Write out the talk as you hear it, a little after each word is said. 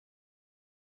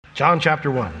John chapter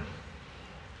 1.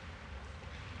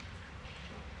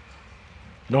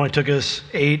 It only took us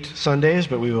 8 Sundays,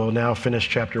 but we will now finish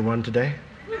chapter 1 today.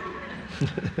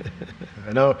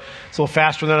 I know it's a little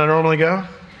faster than I normally go.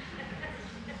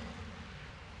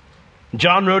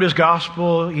 John wrote his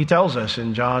gospel. He tells us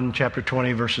in John chapter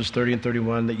 20, verses 30 and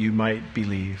 31, that you might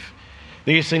believe.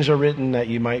 These things are written that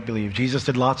you might believe. Jesus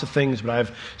did lots of things, but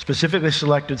I've specifically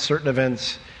selected certain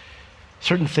events,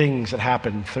 certain things that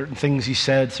happened, certain things he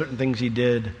said, certain things he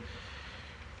did,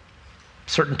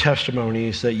 certain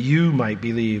testimonies that you might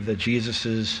believe that Jesus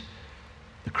is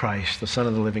the Christ, the Son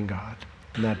of the living God,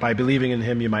 and that by believing in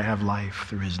him you might have life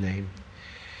through his name.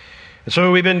 And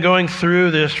so we've been going through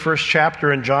this first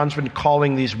chapter, and John's been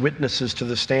calling these witnesses to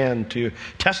the stand to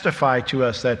testify to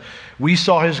us that we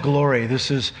saw his glory.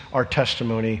 This is our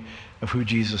testimony of who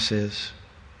Jesus is.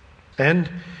 And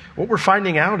what we're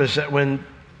finding out is that when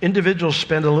individuals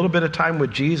spend a little bit of time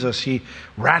with Jesus, he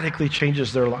radically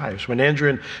changes their lives. When Andrew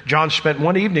and John spent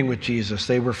one evening with Jesus,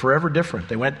 they were forever different.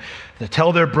 They went to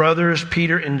tell their brothers,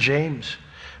 Peter and James,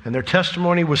 and their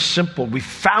testimony was simple. We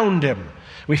found him.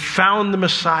 We found the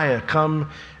Messiah. Come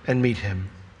and meet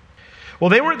him. Well,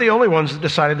 they weren't the only ones that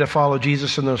decided to follow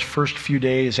Jesus in those first few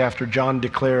days after John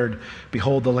declared,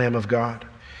 "Behold the Lamb of God."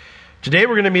 Today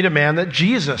we're going to meet a man that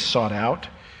Jesus sought out.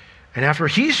 And after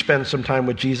he spends some time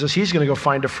with Jesus, he's going to go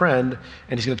find a friend,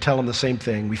 and he's going to tell him the same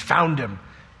thing. We found him.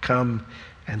 Come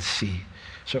and see.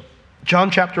 So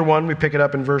John chapter 1, we pick it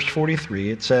up in verse 43.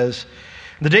 It says,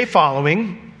 "The day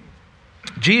following,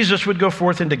 Jesus would go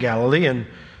forth into Galilee and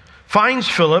finds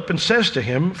Philip and says to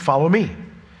him, 'Follow me.'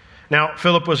 Now,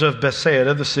 Philip was of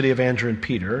Bethsaida, the city of Andrew and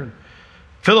Peter.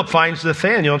 Philip finds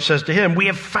Nathanael and says to him, 'We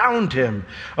have found him,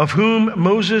 of whom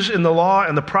Moses in the law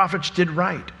and the prophets did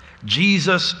write,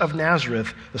 Jesus of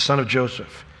Nazareth, the son of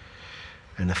Joseph.'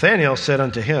 And Nathanael said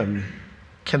unto him,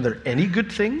 'Can there any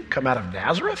good thing come out of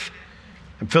Nazareth?'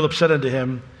 And Philip said unto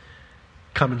him,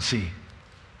 'Come and see.'"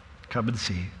 Come and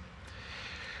see.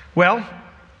 Well,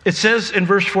 it says in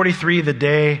verse 43, the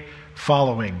day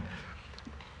following.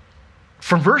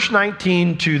 From verse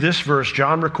 19 to this verse,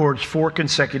 John records 4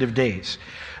 consecutive days.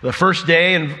 The first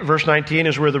day in verse 19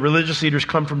 is where the religious leaders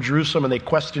come from Jerusalem and they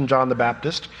question John the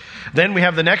Baptist. Then we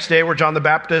have the next day where John the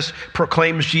Baptist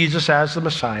proclaims Jesus as the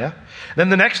Messiah. Then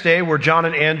the next day where John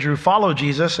and Andrew follow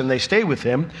Jesus and they stay with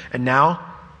him. And now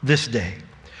this day.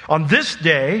 On this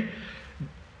day,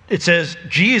 it says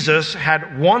Jesus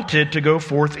had wanted to go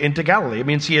forth into Galilee. It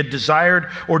means he had desired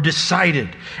or decided.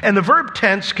 And the verb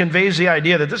tense conveys the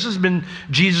idea that this has been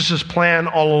Jesus' plan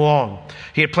all along.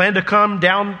 He had planned to come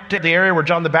down to the area where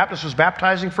John the Baptist was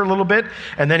baptizing for a little bit,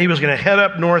 and then he was going to head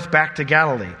up north back to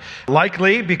Galilee.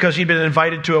 Likely because he'd been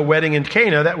invited to a wedding in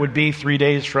Cana that would be 3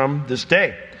 days from this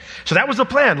day. So that was the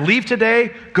plan. Leave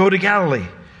today, go to Galilee.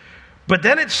 But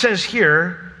then it says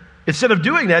here, instead of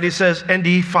doing that, he says, and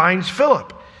he finds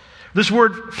Philip. This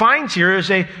word finds here is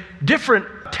a different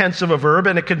tense of a verb,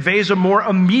 and it conveys a more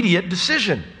immediate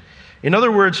decision. In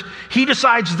other words, he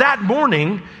decides that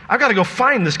morning, I've got to go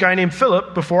find this guy named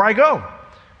Philip before I go.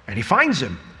 And he finds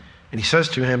him. And he says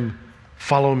to him,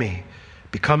 "Follow me.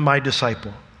 Become my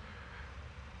disciple."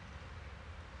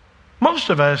 Most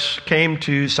of us came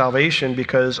to salvation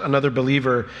because another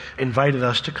believer invited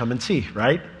us to come and see,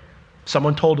 right?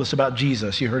 Someone told us about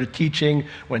Jesus. You heard a teaching,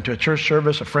 went to a church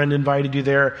service, a friend invited you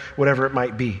there, whatever it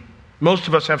might be. Most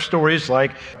of us have stories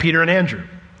like Peter and Andrew.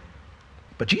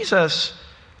 But Jesus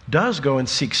does go and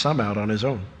seek some out on his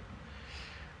own.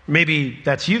 Maybe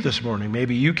that's you this morning.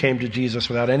 Maybe you came to Jesus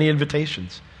without any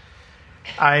invitations.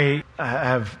 I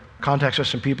have contacts with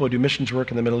some people who do missions work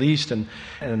in the Middle East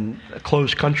and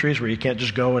closed countries where you can't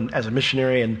just go and, as a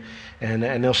missionary, and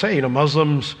they'll say,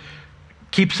 Muslims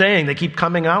they keep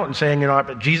coming out and saying,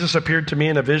 Jesus appeared to me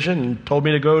in a vision and told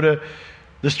me to go to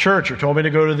this church or told me to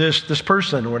go to this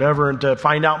person or whatever and to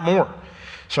find out more.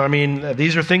 So,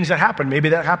 these are things that happen. Maybe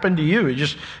that happened to you.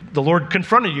 The Lord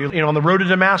confronted you, on the road to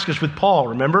Damascus with Paul,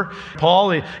 remember?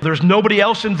 Paul, there's nobody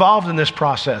else involved in this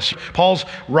process. Paul's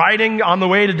riding on the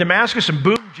way to Damascus and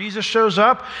boom, Jesus shows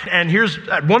up. And here's,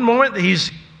 at one moment,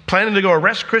 he's planning to go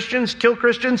arrest Christians, kill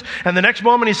Christians. And the next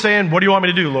moment he's saying, "What do you want me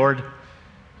to do, Lord?"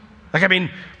 An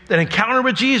encounter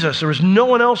with Jesus. There was no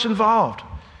one else involved.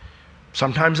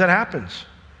 Sometimes that happens.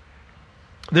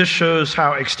 This shows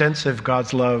how extensive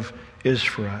God's love is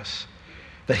for us.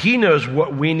 That he knows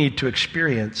what we need to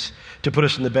experience to put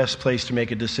us in the best place to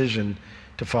make a decision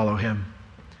to follow him.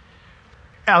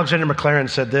 Alexander McLaren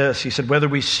said this. He said, "Whether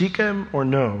we seek him or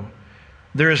no,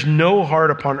 there is no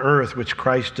heart upon earth which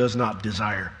Christ does not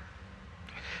desire.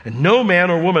 And no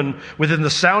man or woman within the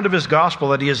sound of his gospel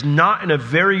that he is not in a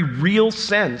very real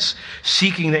sense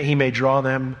seeking that he may draw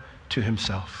them to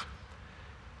himself.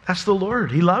 That's the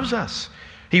Lord. He loves us.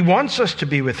 He wants us to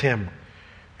be with him.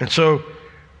 And so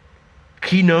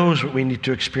he knows what we need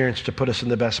to experience to put us in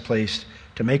the best place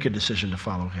to make a decision to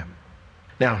follow him.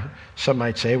 Now, some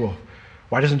might say, well,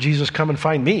 why doesn't Jesus come and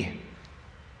find me?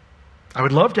 I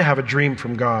would love to have a dream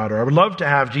from God, or I would love to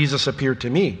have Jesus appear to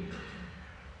me.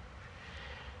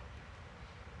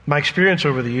 My experience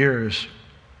over the years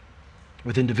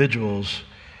with individuals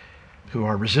who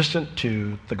are resistant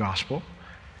to the gospel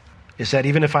is that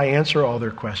even if I answer all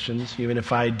their questions, even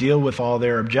if I deal with all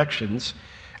their objections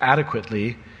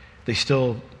adequately, they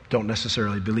still don't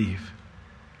necessarily believe.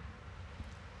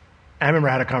 I remember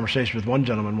I had a conversation with one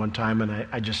gentleman one time, and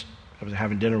I was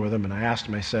having dinner with him, and I asked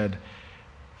him, I said,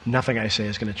 nothing I say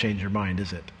is going to change your mind,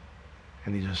 is it?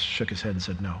 And he just shook his head and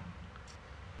said, no.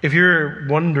 If you're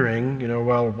wondering,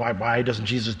 well, why doesn't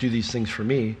Jesus do these things for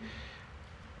me?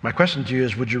 My question to you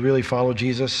is, would you really follow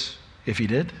Jesus if he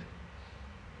did?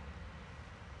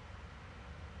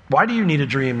 Why do you need a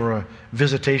dream or a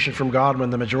visitation from God when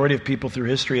the majority of people through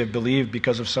history have believed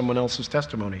because of someone else's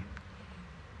testimony?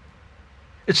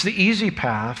 It's the easy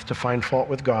path to find fault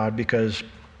with God because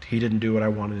he didn't do what I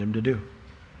wanted him to do.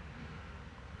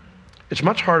 It's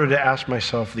much harder to ask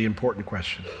myself the important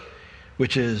question,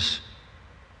 which is,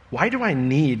 why do I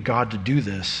need God to do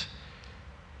this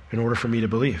in order for me to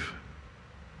believe?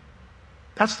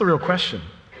 That's the real question.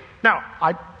 Now,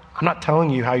 I'm not telling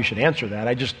you how you should answer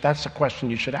that. That's a question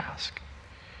you should ask.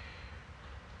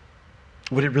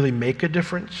 Would it really make a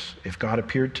difference if God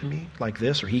appeared to me like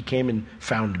this, or he came and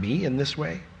found me in this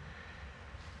way?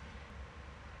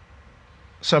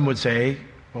 Some would say,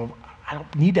 well, I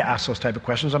don't need to ask those type of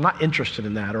questions. I'm not interested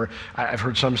in that. Or I've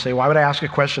heard some say, why would I ask a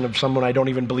question of someone I don't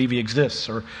even believe he exists?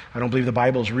 Or I don't believe the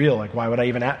Bible is real. Like, why would I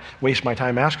even waste my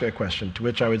time asking a question? To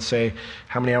which I would say,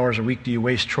 how many hours a week do you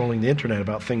waste trolling the internet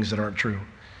about things that aren't true?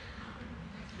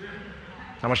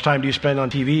 How much time do you spend on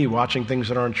TV watching things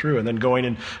that aren't true and then going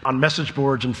in on message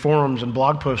boards and forums and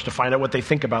blog posts to find out what they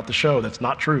think about the show that's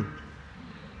not true?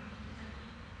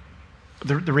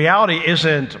 The reality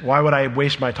isn't, why would I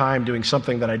waste my time doing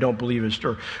something that I don't believe is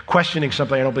true, or questioning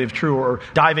something I don't believe is true, or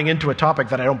diving into a topic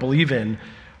that I don't believe in.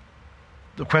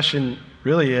 The question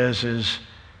really is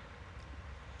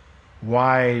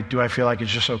why do I feel like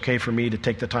it's just okay for me to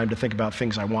take the time to think about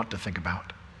things I want to think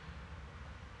about?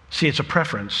 See, it's a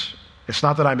preference. It's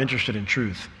not that I'm interested in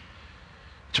truth.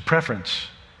 It's a preference.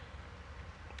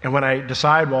 And when I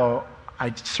decide, well,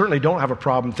 I certainly don't have a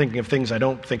problem thinking of things I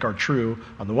don't think are true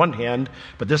on the one hand,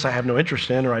 but this I have no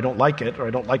interest in, or I don't like it, or I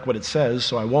don't like what it says,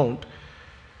 so I won't.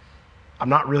 I'm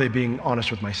not really being honest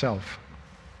with myself.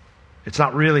 It's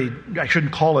not really, I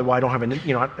shouldn't call it, well, I don't have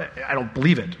I don't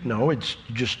believe it. No, it's,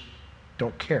 you just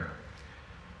don't care.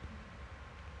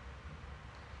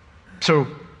 So,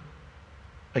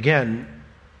 again,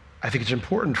 I think it's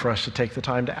important for us to take the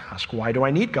time to ask, why do I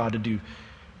need God to do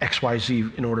X, Y, Z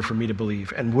in order for me to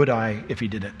believe? And would I if he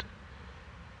did it?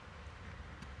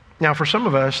 Now, for some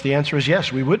of us, the answer is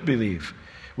yes, we would believe.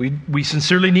 We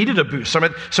sincerely needed a boost.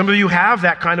 Some of you have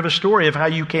that kind of a story of how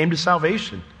you came to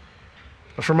salvation.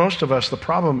 But for most of us, the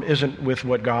problem isn't with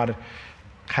what God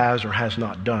has or has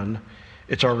not done.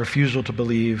 It's our refusal to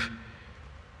believe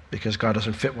because God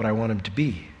doesn't fit what I want him to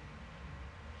be.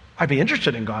 I'd be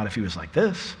interested in God if he was like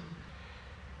this.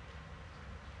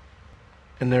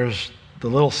 And there's the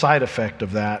little side effect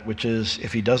of that, which is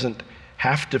if he doesn't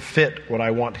have to fit what I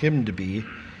want him to be,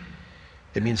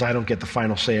 it means I don't get the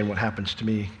final say in what happens to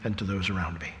me and to those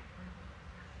around me.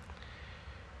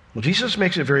 Well, Jesus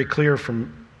makes it very clear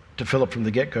to Philip from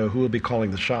the get-go who will be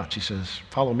calling the shots. He says,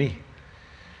 follow me.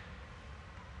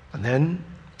 And then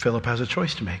Philip has a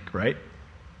choice to make, right?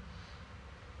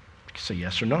 He can say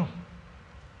yes or no.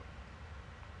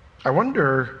 I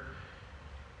wonder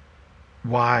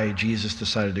why Jesus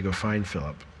decided to go find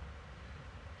Philip.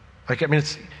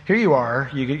 Here you are,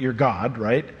 you're God,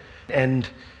 right? And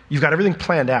you've got everything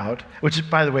planned out, which,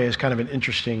 by the way, is kind of an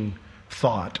interesting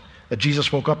thought, that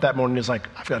Jesus woke up that morning and is like,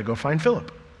 I've got to go find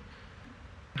Philip.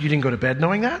 You didn't go to bed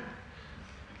knowing that?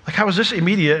 Like, how is this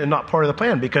immediate and not part of the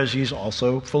plan? Because he's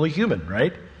also fully human,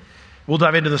 right? We'll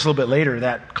dive into this a little bit later,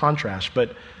 that contrast,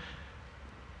 but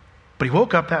he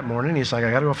woke up that morning and he's like, I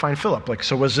got to go find Philip.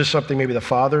 So was this something maybe the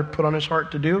Father put on his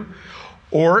heart to do?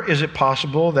 Or is it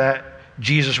possible that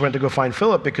Jesus went to go find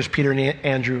Philip because Peter and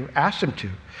Andrew asked him to?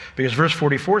 Because verse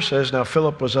 44 says, now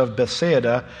Philip was of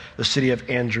Bethsaida, the city of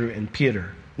Andrew and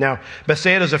Peter. Now,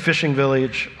 Bethsaida is a fishing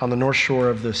village on the north shore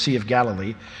of the Sea of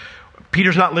Galilee.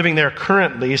 Peter's not living there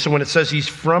currently, so when it says he's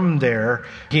from there,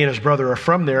 he and his brother are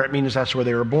from there, it means that's where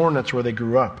they were born, that's where they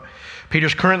grew up.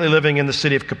 Peter's currently living in the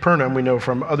city of Capernaum, we know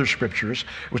from other scriptures,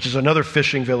 which is another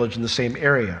fishing village in the same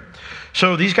area.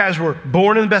 So these guys were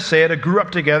born in Bethsaida, grew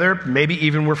up together, maybe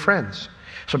even were friends.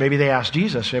 So maybe they asked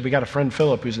Jesus, hey, we got a friend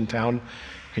Philip who's in town,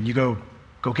 can you go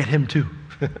get him too?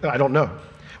 I don't know.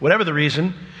 Whatever the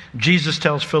reason, Jesus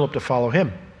tells Philip to follow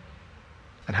him.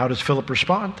 And how does Philip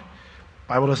respond?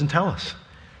 The Bible doesn't tell us.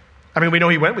 I mean, we know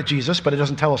he went with Jesus, but it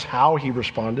doesn't tell us how he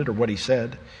responded or what he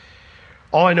said.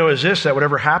 All I know is this, that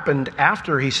whatever happened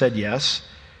after he said yes,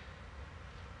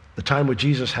 the time with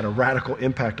Jesus had a radical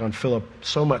impact on Philip,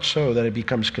 so much so that he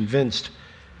becomes convinced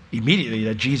immediately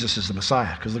that Jesus is the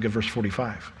Messiah. Because look at verse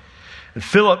 45. And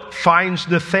Philip finds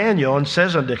Nathanael and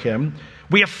says unto him,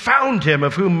 we have found him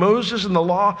of whom Moses and the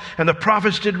law and the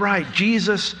prophets did write,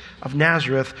 Jesus of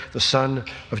Nazareth, the son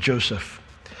of Joseph.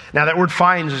 Now that word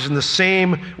finds is in the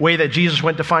same way that Jesus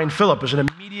went to find Philip. It was an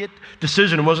immediate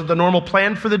decision. It wasn't the normal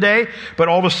plan for the day, but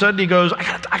all of a sudden he goes,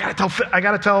 I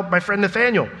gotta tell my friend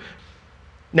Nathanael.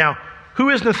 Now, who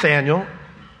is Nathanael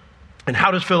and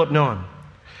how does Philip know him?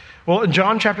 Well, in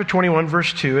John chapter 21,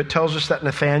 verse 2, it tells us that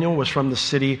Nathanael was from the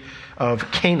city of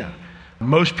Cana.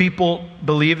 Most people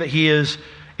believe that he is,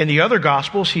 in the other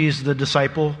Gospels, he's the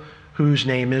disciple whose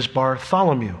name is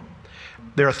Bartholomew.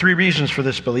 There are three reasons for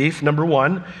this belief. Number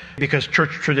one, because church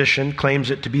tradition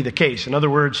claims it to be the case. In other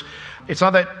words, it's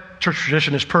not that church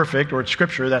tradition is perfect or it's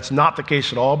scripture. That's not the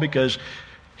case at all because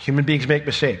human beings make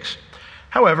mistakes.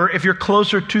 However, if you're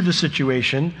closer to the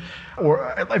situation,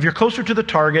 or if you're closer to the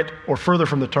target or further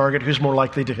from the target, who's more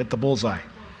likely to hit the bullseye?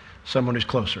 Someone who's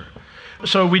closer.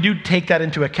 So we do take that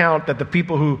into account, that the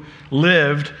people who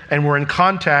lived and were in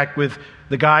contact with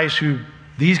the guys who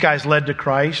these guys led to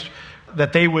Christ,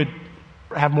 that they would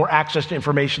have more access to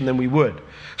information than we would.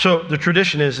 So the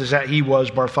tradition is that he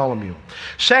was Bartholomew.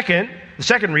 The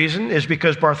second reason is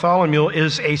because Bartholomew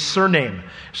is a surname.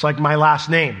 It's like my last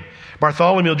name.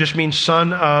 Bartholomew just means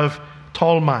son of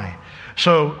Ptolemy.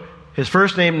 So his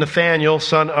first name, Nathanael,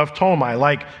 son of Ptolemy.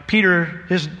 Like Peter,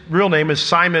 his real name is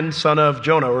Simon, son of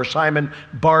Jonah, or Simon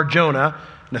Bar Jonah,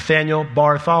 Nathanael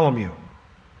Bartholomew.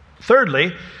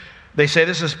 Thirdly, they say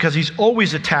this is because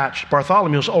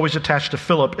Bartholomew is always attached to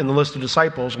Philip in the list of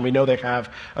disciples, and we know they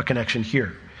have a connection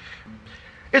here.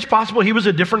 It's possible he was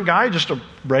a different guy, just a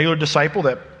regular disciple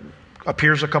that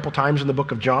appears a couple times in the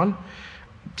book of John.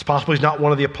 It's possible he's not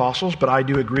one of the apostles, but I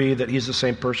do agree that he's the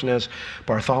same person as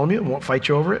Bartholomew. I won't fight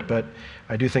you over it, but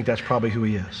I do think that's probably who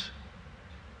he is.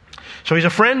 So he's a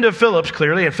friend of Philip's,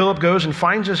 clearly, and Philip goes and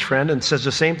finds his friend and says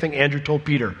the same thing Andrew told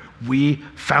Peter. We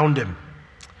found him.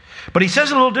 But he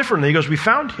says it a little differently. He goes, we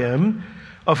found him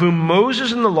of whom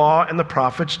Moses and the law and the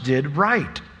prophets did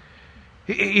write.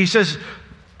 He says,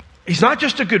 he's not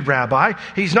just a good rabbi.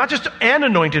 He's not just an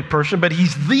anointed person, but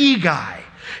he's the guy.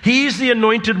 He's the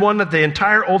anointed one that the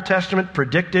entire Old Testament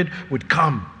predicted would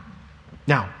come.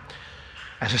 Now,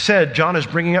 as I said, John is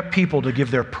bringing up people to give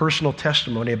their personal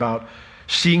testimony about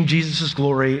seeing Jesus'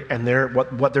 glory and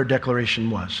what their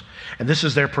declaration was. And this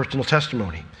is their personal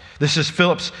testimony. This is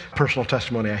Philip's personal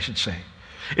testimony, I should say.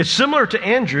 It's similar to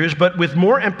Andrew's, but with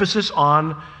more emphasis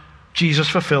on Jesus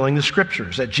fulfilling the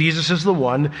scriptures, that Jesus is the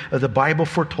one that the Bible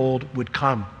foretold would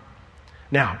come.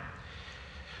 Now,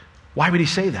 why would he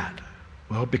say that?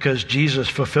 Well, because Jesus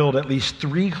fulfilled at least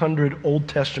 300 Old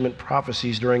Testament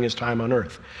prophecies during his time on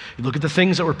earth. You look at the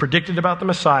things that were predicted about the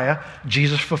Messiah,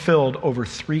 Jesus fulfilled over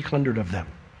 300 of them.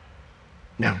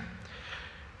 Now,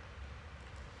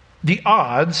 the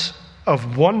odds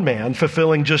of one man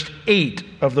fulfilling just 8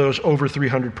 of those over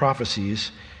 300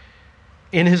 prophecies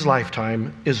in his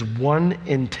lifetime is 1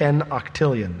 in 10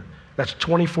 octillion. That's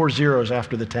 24 zeros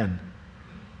after the 10.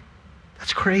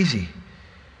 That's crazy.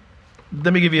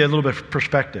 Let me give you a little bit of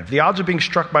perspective. The odds of being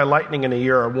struck by lightning in a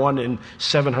year are 1 in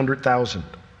 700,000.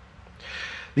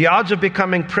 The odds of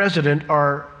becoming president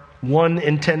are 1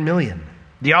 in 10 million.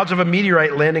 The odds of a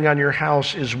meteorite landing on your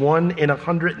house is 1 in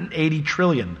 180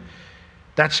 trillion.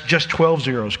 That's just 12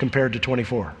 zeros compared to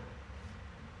 24.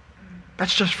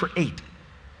 That's just for 8.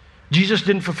 Jesus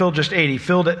didn't fulfill just 8. He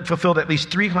fulfilled at least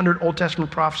 300 Old Testament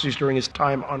prophecies during his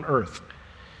time on earth.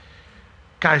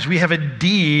 Guys, we have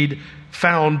indeed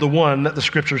found the one that the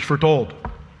scriptures foretold.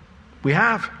 We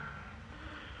have.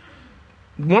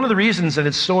 One of the reasons that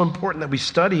it's so important that we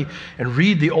study and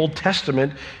read the Old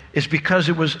Testament is because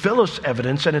it was Philip's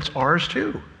evidence and it's ours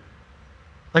too.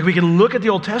 Like we can look at the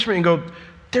Old Testament and go,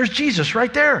 there's Jesus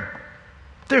right there.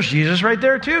 There's Jesus right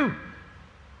there too.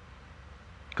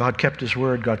 God kept his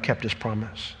word. God kept his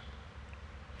promise.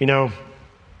 You know,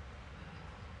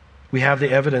 we have the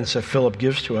evidence that Philip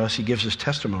gives to us. He gives his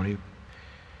testimony.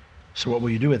 So what will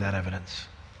you do with that evidence?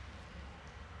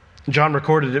 John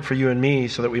recorded it for you and me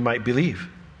so that we might believe.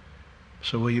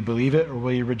 So will you believe it or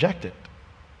will you reject it?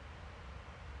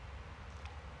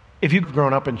 If you've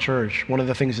grown up in church, one of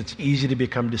the things that's easy to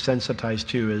become desensitized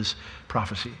to is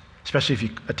prophecy, especially if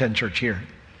you attend church here,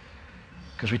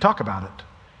 because we talk about it.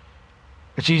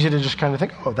 It's easy to just kind of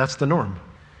think, oh, that's the norm.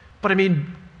 But I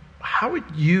mean, how would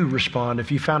you respond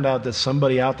if you found out that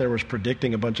somebody out there was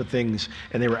predicting a bunch of things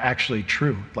and they were actually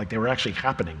true, like they were actually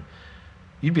happening?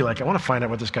 You'd be like, I want to find out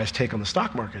what this guy's take on the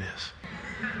stock market is.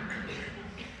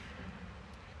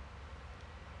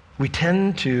 We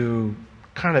tend to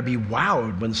kind of be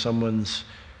wowed when someone's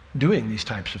doing these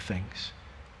types of things.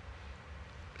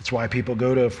 It's why people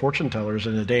go to fortune tellers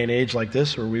in a day and age like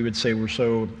this, where we would say we're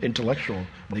so intellectual,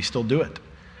 and they still do it.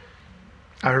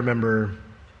 I remember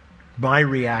my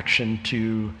reaction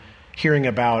to hearing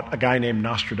about a guy named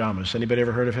Nostradamus. Anybody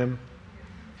ever heard of him?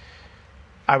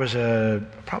 I was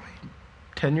probably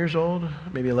 10 years old,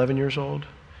 maybe 11 years old.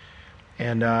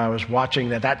 And I was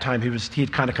watching, at that time,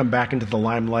 he'd kind of come back into the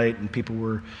limelight, and people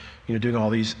were, doing all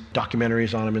these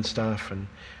documentaries on him and stuff. And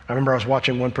I remember I was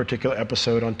watching one particular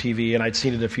episode on TV, and I'd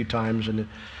seen it a few times, and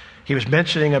he was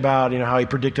mentioning about, how he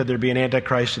predicted there'd be an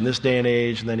Antichrist in this day and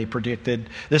age, and then he predicted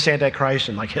this Antichrist,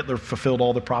 and like Hitler fulfilled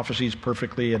all the prophecies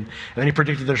perfectly, and then he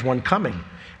predicted there's one coming,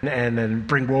 and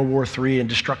bring World War III and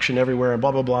destruction everywhere, and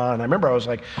blah, blah, blah. And I remember I was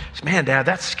like, man, Dad,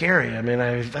 that's scary. I mean,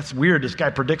 that's weird. This guy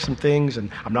predicts some things,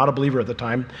 and I'm not a believer at the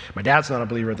time. My dad's not a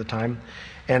believer at the time.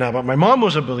 And but my mom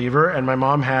was a believer, and my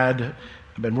mom had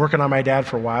been working on my dad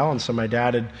for a while, and so my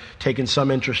dad had taken some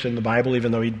interest in the Bible,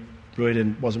 even though he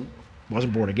really wasn't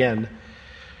born again.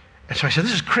 And so I said,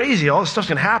 this is crazy. All this stuff's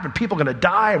going to happen. People are going to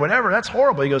die, whatever. That's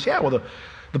horrible. He goes, yeah, well,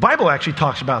 the Bible actually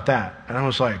talks about that. And I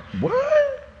was like,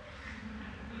 what?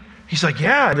 He's like,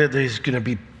 yeah, there's going to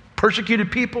be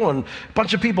persecuted people, and a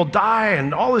bunch of people die,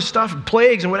 and all this stuff, and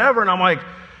plagues and whatever. And I'm like,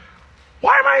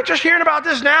 why am I just hearing about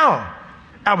this now?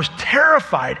 I was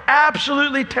terrified,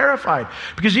 absolutely terrified.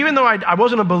 Because even though I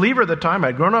wasn't a believer at the time,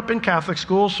 I'd grown up in Catholic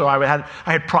school, so I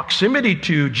had proximity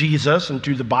to Jesus and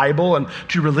to the Bible and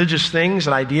to religious things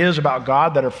and ideas about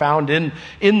God that are found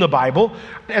in the Bible.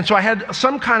 And so I had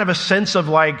some kind of a sense of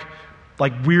like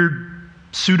weird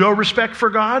pseudo-respect for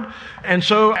God. And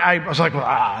so I was like, well,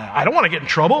 I don't want to get in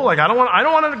trouble. Like, I don't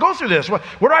want to go through this. Where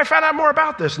do I find out more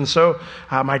about this? And so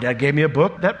my dad gave me a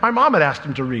book that my mom had asked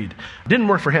him to read. It didn't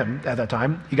work for him at that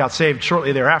time. He got saved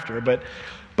shortly thereafter.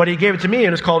 But he gave it to me,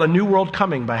 and it's called A New World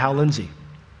Coming by Hal Lindsey.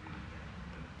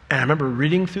 And I remember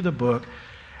reading through the book,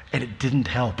 and it didn't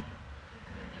help.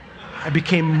 I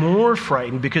became more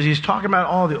frightened because he's talking about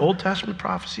all the Old Testament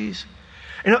prophecies.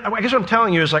 And I guess what I'm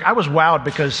telling you is, like, I was wowed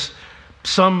because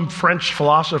some French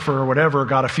philosopher or whatever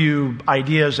got a few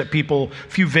ideas that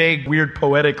few vague, weird,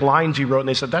 poetic lines he wrote, and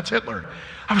they said, that's Hitler.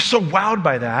 I was so wowed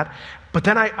by that. But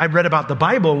then I read about the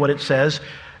Bible and what it says,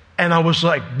 and I was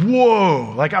like,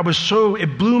 whoa. Like,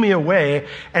 it blew me away,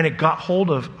 and it got hold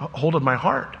of my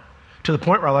heart to the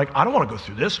point where I don't want to go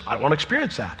through this. I don't want to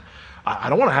experience that. I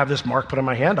don't want to have this mark put on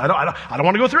my hand. I don't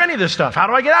want to go through any of this stuff. How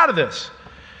do I get out of this?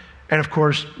 And of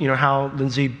course, how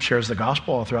Lindsay shares the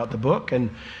gospel all throughout the book. And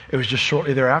it was just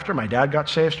shortly thereafter, my dad got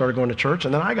saved, started going to church,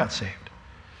 and then I got saved.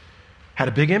 Had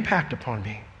a big impact upon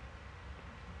me.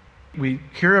 We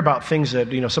hear about things that,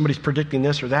 somebody's predicting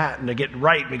this or that, and they get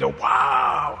right, and we go,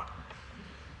 wow.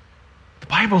 The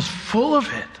Bible's full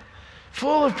of it,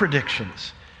 full of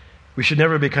predictions. We should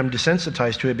never become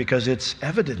desensitized to it because it's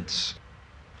evidence.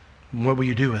 What will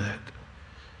you do with it?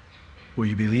 Will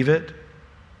you believe it?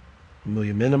 Will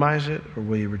you minimize it, or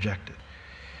will you reject it?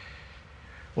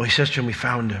 Well, he says to him, we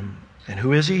found him. And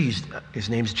who is he? His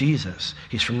name's Jesus.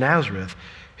 He's from Nazareth.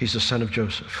 He's the son of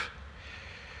Joseph.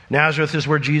 Nazareth is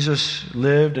where Jesus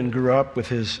lived and grew up with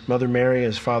his mother Mary,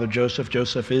 his father Joseph.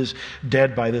 Joseph is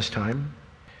dead by this time.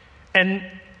 And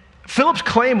Philip's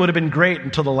claim would have been great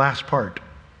until the last part.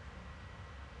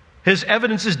 His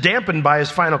evidence is dampened by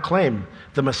his final claim.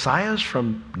 The Messiah's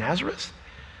from Nazareth?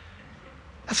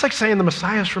 That's like saying the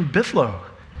Messiah's from Bithlo.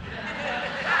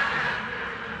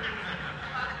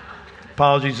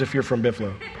 Apologies if you're from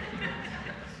Bithlo.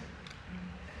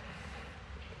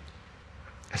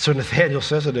 And so Nathanael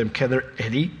says to him, can there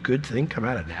any good thing come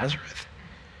out of Nazareth?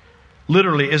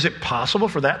 Literally, is it possible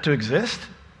for that to exist?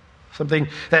 Something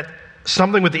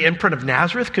with the imprint of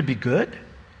Nazareth could be good?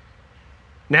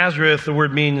 Nazareth, the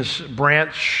word means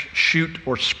branch, shoot,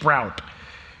 or sprout.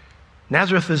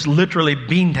 Nazareth is literally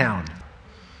Beantown.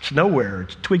 It's nowhere.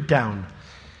 It's Twig Town.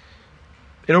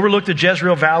 It overlooked the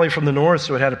Jezreel Valley from the north,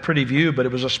 so it had a pretty view, but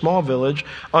it was a small village,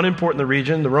 unimportant in the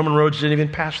region. The Roman roads didn't even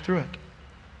pass through it.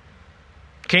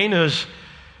 Cana is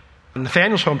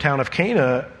Nathanael's hometown of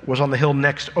Cana was on the hill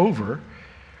next over,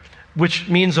 which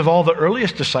means of all the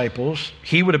earliest disciples,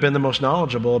 he would have been the most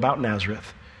knowledgeable about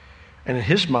Nazareth. And in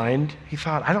his mind, he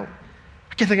thought, I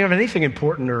can't think of anything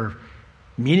important or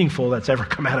meaningful that's ever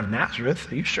come out of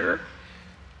Nazareth. Are you sure?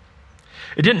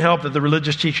 It didn't help that the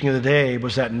religious teaching of the day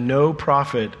was that no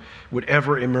prophet would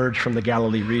ever emerge from the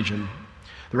Galilee region.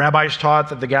 The rabbis taught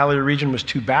that the Galilee region was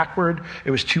too backward,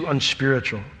 it was too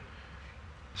unspiritual.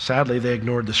 Sadly, they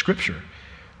ignored the scripture,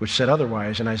 which said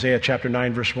otherwise. In Isaiah chapter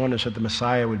 9, verse 1, it said the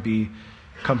Messiah would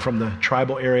come from the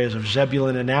tribal areas of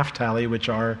Zebulun and Naphtali, which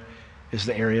is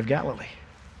the area of Galilee.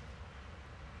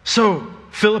 So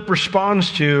Philip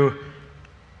responds to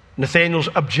Nathanael's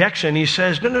objection. He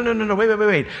says, no,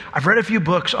 wait. I've read a few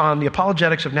books on the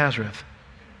apologetics of Nazareth.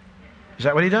 Is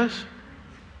that what he does?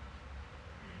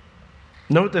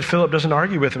 Note that Philip doesn't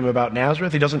argue with him about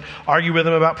Nazareth. He doesn't argue with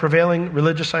him about prevailing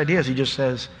religious ideas. He just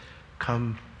says,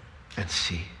 come and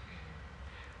see.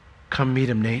 Come meet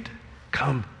him, Nate.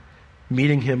 Come.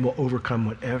 Meeting him will overcome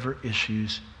whatever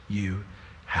issues you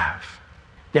have.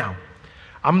 Now,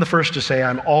 I'm the first to say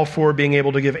I'm all for being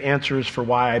able to give answers for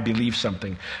why I believe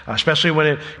something, especially when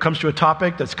it comes to a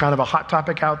topic that's kind of a hot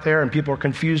topic out there and people are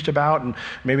confused about, and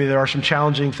maybe there are some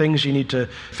challenging things you need to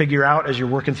figure out as you're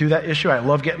working through that issue. I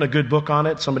love getting a good book on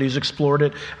it, somebody who's explored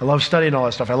it. I love studying all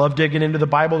that stuff. I love digging into the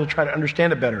Bible to try to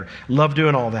understand it better. Love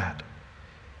doing all that.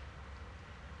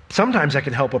 Sometimes that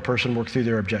can help a person work through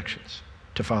their objections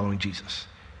to following Jesus.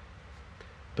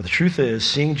 But the truth is,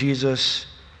 seeing Jesus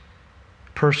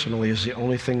personally is the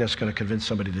only thing that's going to convince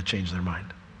somebody to change their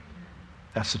mind.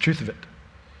 That's the truth of it.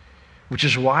 Which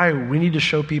is why we need to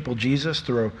show people Jesus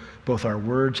through both our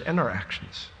words and our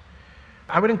actions.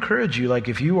 I would encourage you, like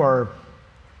if you are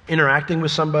interacting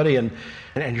with somebody and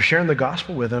you're sharing the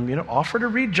gospel with them, offer to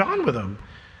read John with them.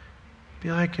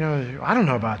 Be like, I don't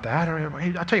know about that. Or,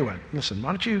 hey, I'll tell you what, listen,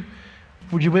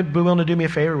 would you be willing to do me a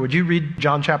favor? Would you read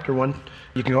John chapter 1?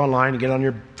 You can go online and get on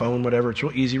your phone, whatever. It's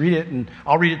real easy. Read it, and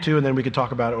I'll read it too, and then we can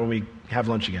talk about it when we have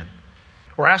lunch again.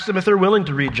 Or ask them if they're willing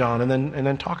to read John and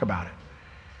then talk about it.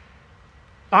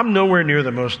 I'm nowhere near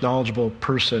the most knowledgeable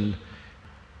person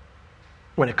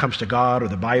when it comes to God or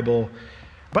the Bible,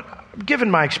 but given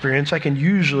my experience, I can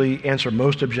usually answer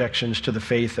most objections to the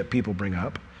faith that people bring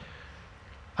up.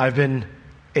 I've been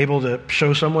able to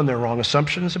show someone their wrong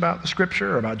assumptions about the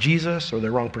scripture or about Jesus or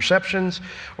their wrong perceptions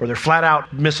or their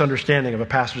flat-out misunderstanding of a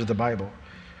passage of the Bible.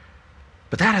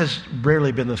 But that has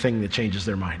rarely been the thing that changes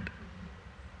their mind.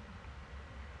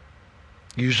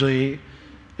 Usually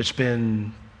it's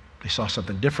been they saw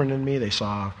something different in me. They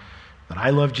saw that I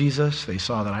love Jesus. They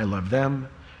saw that I love them.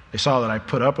 They saw that I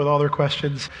put up with all their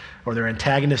questions or their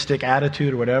antagonistic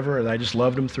attitude or whatever, and I just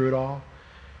loved them through it all.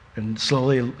 And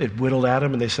slowly it whittled at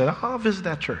them, and they said, I'll visit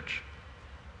that church.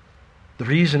 The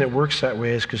reason it works that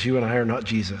way is because you and I are not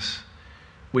Jesus.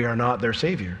 We are not their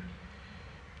Savior.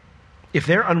 If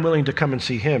they're unwilling to come and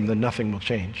see him, then nothing will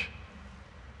change.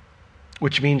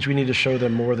 Which means we need to show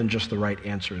them more than just the right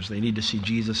answers. They need to see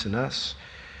Jesus in us.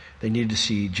 They need to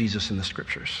see Jesus in the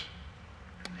scriptures.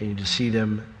 They need to see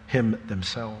him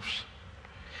themselves.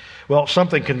 Well,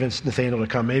 something convinced Nathanael to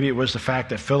come. Maybe it was the fact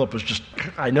that Philip was just,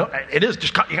 I know, it is,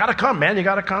 just, you got to come, man, you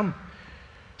got to come.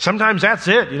 Sometimes that's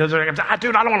it. They're like,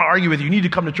 dude, I don't want to argue with you. You need to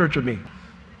come to church with me.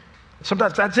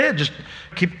 Sometimes that's it.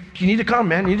 You need to come,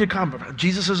 man. You need to come.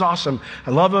 Jesus is awesome.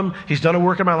 I love him. He's done a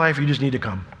work in my life. You just need to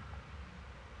come.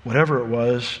 Whatever it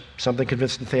was, something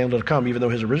convinced Nathanael to come, even though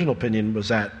his original opinion was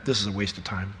that this is a waste of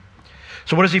time.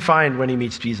 So what does he find when he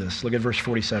meets Jesus? Look at verse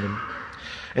 47.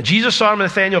 And Jesus saw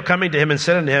Nathanael coming to him and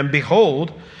said unto him,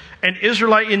 Behold, an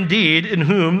Israelite indeed, in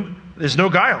whom is no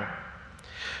guile.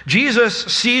 Jesus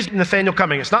sees Nathanael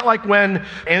coming. It's not like when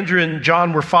Andrew and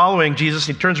John were following Jesus.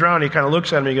 He turns around and he kind of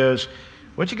looks at him and he goes,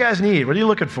 what you guys need? What are you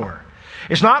looking for?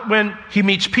 It's not when he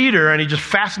meets Peter and he just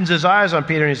fastens his eyes on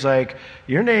Peter and he's like,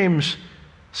 your name's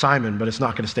Simon, but it's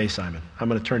not going to stay Simon. I'm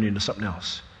going to turn you into something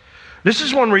else. This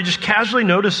is one where he just casually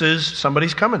notices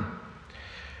somebody's coming.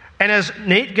 And as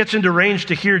Nate gets into range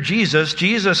to hear Jesus,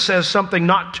 Jesus says something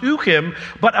not to him,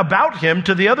 but about him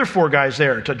to the other four guys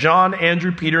there, to John,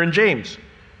 Andrew, Peter, and James.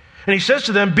 And he says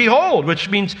to them, Behold, which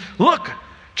means, look,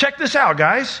 check this out,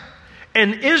 guys.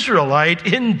 An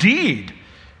Israelite indeed,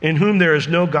 in whom there is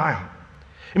no guile.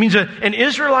 It means an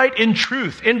Israelite in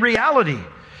truth, in reality,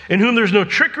 in whom there's no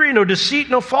trickery, no deceit,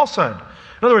 no falsehood.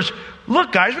 In other words,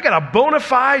 look, guys, we got a bona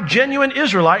fide, genuine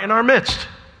Israelite in our midst.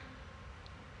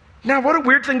 Now, what a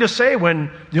weird thing to say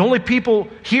when the only people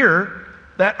here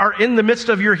that are in the midst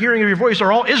of your hearing of your voice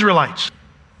are all Israelites.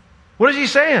 What is he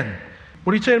saying?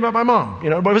 What are you saying about my mom?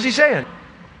 What was he saying?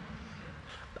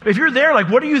 If you're there, like,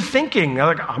 what are you thinking?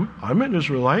 Like, I'm an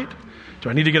Israelite. Do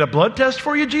I need to get a blood test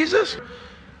for you, Jesus?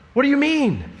 What do you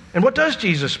mean? And what does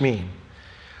Jesus mean?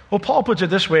 Well, Paul puts it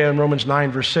this way in Romans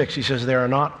 9, verse 6. He says, there are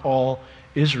not all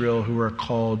Israel who are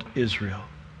called Israel.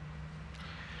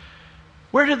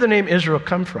 Where did the name Israel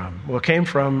come from? Well, it came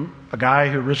from a guy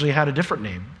who originally had a different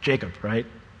name, Jacob, right?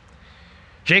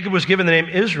 Jacob was given the name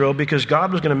Israel because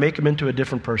God was going to make him into a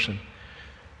different person.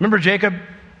 Remember Jacob?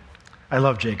 I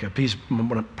love Jacob. He's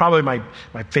probably my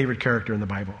favorite character in the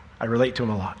Bible. I relate to him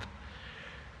a lot.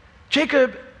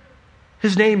 Jacob,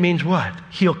 his name means what?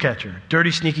 Heel catcher,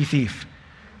 dirty, sneaky thief,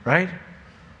 right?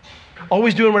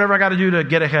 Always doing whatever I got to do to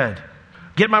get ahead.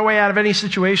 Get my way out of any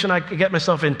situation I could get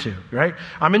myself into, right?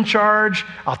 I'm in charge.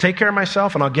 I'll take care of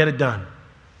myself and I'll get it done.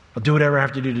 I'll do whatever I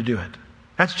have to do it.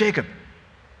 That's Jacob.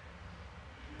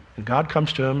 And God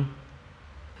comes to him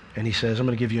and he says, I'm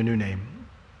going to give you a new name.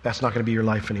 That's not going to be your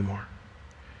life anymore.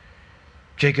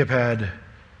 Jacob had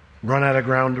run out of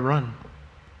ground to run.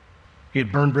 He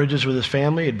had burned bridges with his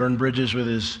family. He had burned bridges with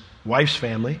his wife's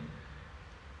family.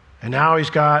 And now he's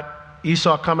got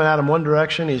Esau coming at him one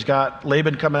direction. He's got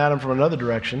Laban coming at him from another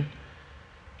direction.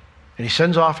 And he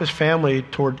sends off his family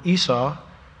toward Esau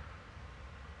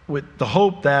with the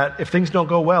hope that if things don't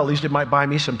go well, at least it might buy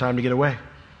me some time to get away.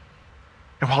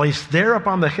 And while he's there up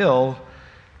on the hill,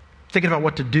 thinking about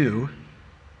what to do,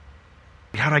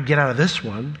 how do I get out of this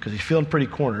one? Because he's feeling pretty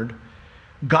cornered.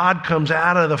 God comes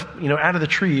out of the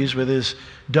trees with his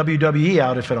WWE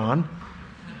outfit on,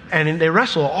 and they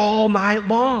wrestle all night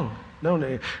long.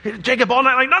 Jacob all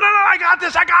night like, no, I got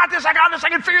this, I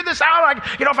can figure this out.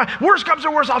 If worse comes to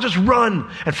worse, I'll just run.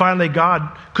 And finally,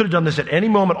 God could have done this at any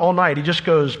moment all night. He just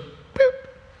goes, boop,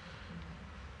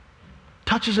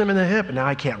 touches him in the hip, and now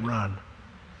I can't run.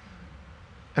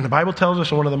 And the Bible tells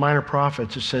us in one of the minor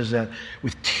prophets, it says that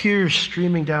with tears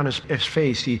streaming down his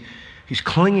face, he's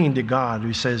clinging to God.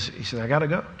 He says, I got to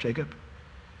go, Jacob.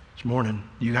 It's morning.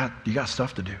 You got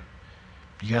stuff to do.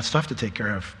 You got stuff to take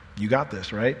care of. You got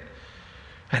this, right?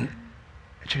 And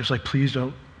Jacob's like, please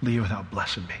don't leave without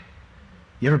blessing me.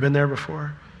 You ever been there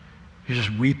before? You're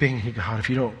just weeping. God, if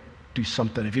you don't do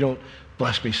something, if you don't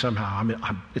bless me somehow,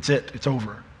 it's it. It's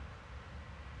over.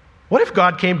 What if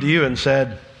God came to you and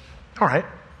said, all right,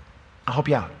 I'll help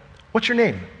you out. What's your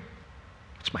name?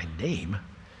 What's my name?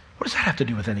 What does that have to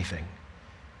do with anything?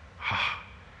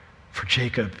 For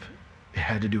Jacob, it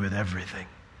had to do with everything.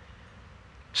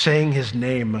 Saying his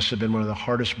name must have been one of the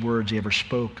hardest words he ever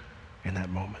spoke in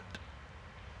that moment.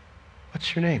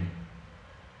 What's your name?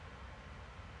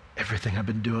 Everything I've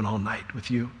been doing all night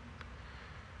with you.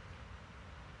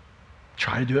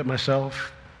 Try to do it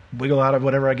myself. Wiggle out of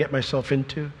whatever I get myself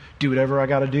into. Do whatever I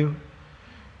got to do.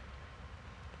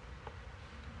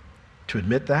 To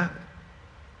admit that.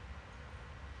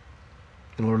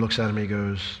 And the Lord looks at him and he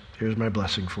goes, here's my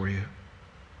blessing for you.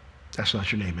 That's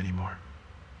not your name anymore.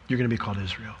 You're going to be called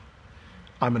Israel.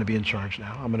 I'm going to be in charge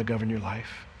now. I'm going to govern your life.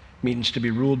 Means to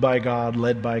be ruled by God,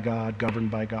 led by God, governed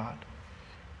by God.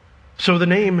 So the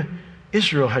name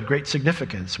Israel had great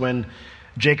significance. When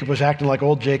Jacob was acting like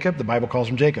old Jacob, the Bible calls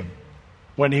him Jacob.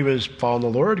 When he was following the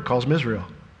Lord, it calls him Israel.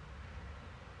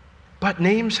 But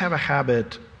names have a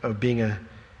habit of being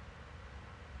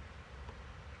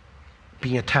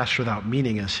attached without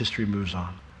meaning as history moves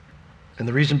on. And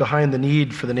the reason behind the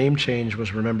need for the name change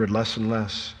was remembered less and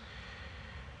less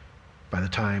by the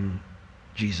time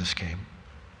Jesus came.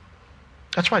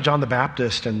 That's why John the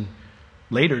Baptist and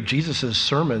later Jesus'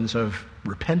 sermons of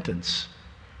repentance,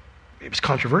 it was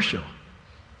controversial.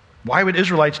 Why would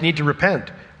Israelites need to repent?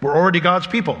 We're already God's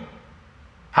people.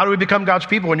 How do we become God's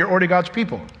people when you're already God's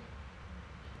people?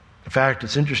 In fact,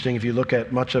 it's interesting if you look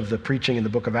at much of the preaching in the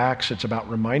book of Acts, it's about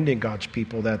reminding God's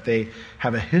people that they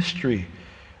have a history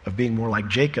of being more like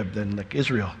Jacob than like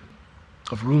Israel,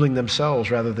 of ruling themselves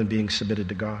rather than being submitted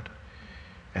to God,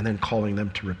 and then calling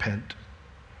them to repent.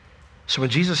 So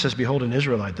when Jesus says, behold an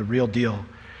Israelite, the real deal,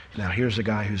 now here's a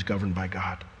guy who's governed by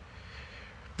God.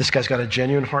 This guy's got a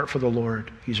genuine heart for the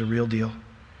Lord. He's a real deal.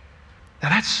 Now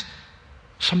that's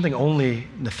something only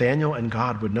Nathanael and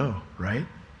God would know, right?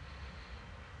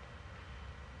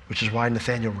 Which is why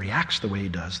Nathanael reacts the way he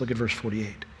does. Look at verse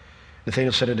 48.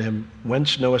 Nathanael said unto him,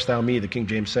 whence knowest thou me? The King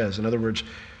James says. In other words,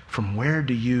 from where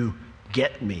do you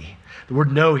get me? The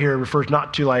word know here refers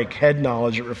not to like head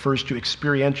knowledge. It refers to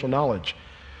experiential knowledge.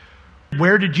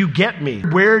 Where did you get me?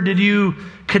 Where did you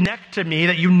connect to me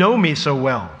that you know me so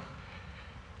well?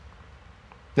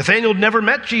 Nathanael never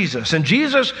met Jesus, and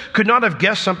Jesus could not have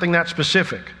guessed something that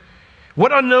specific.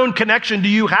 What unknown connection do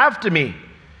you have to me?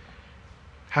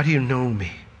 How do you know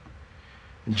me?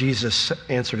 And Jesus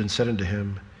answered and said unto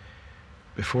him,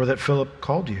 before that Philip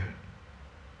called you,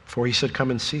 For he said,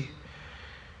 come and see.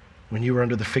 When you were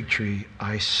under the fig tree,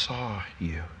 I saw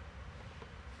you.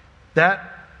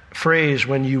 That phrase,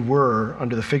 when you were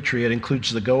under the fig tree, it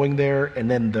includes the going there and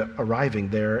then the arriving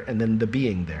there and then the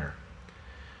being there.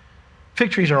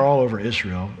 Fig trees are all over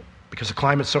Israel because the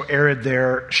climate's so arid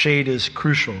there. Shade is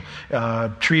crucial.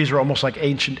 Trees are almost like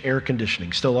ancient air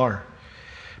conditioning, still are.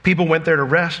 People went there to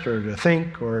rest or to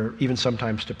think or even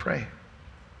sometimes to pray.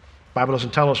 The Bible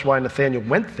doesn't tell us why Nathanael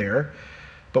went there,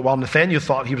 but while Nathanael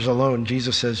thought he was alone,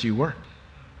 Jesus says, you weren't.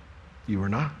 You were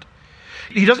not.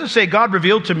 He doesn't say, God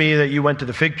revealed to me that you went to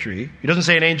the fig tree. He doesn't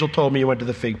say, an angel told me you went to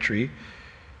the fig tree.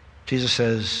 Jesus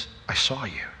says, I saw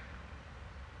you.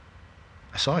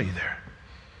 I saw you there.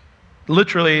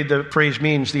 Literally, the phrase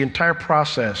means the entire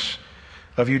process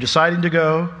of you deciding to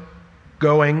go,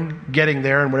 going, getting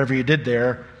there, and whatever you did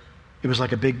there, it was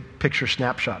like a big picture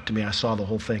snapshot to me. I saw the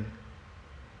whole thing.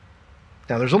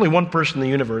 Now, there's only one person in the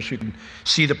universe who can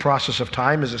see the process of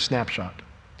time as a snapshot.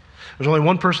 There's only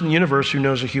one person in the universe who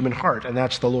knows a human heart, and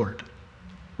that's the Lord,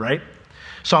 right?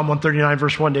 Psalm 139,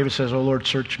 verse 1, David says, oh Lord,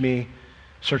 search me,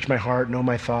 search my heart, know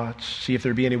my thoughts, see if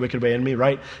there be any wicked way in me,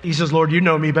 right? He says, Lord, you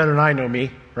know me better than I know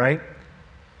me, right?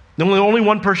 There's only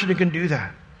one person who can do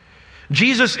that.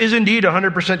 Jesus is indeed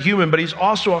 100% human, but he's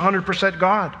also 100%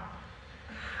 God.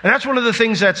 And that's one of the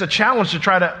things that's a challenge to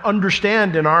try to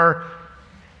understand in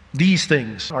these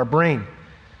things, our brain.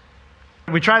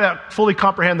 We try to fully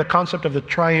comprehend the concept of the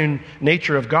triune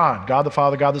nature of God. God the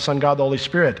Father, God the Son, God the Holy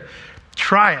Spirit.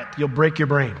 Try it, you'll break your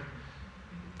brain.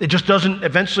 It just doesn't,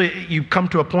 eventually you come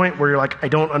to a point where you're like, I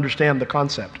don't understand the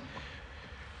concept.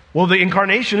 Well, the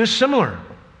incarnation is similar.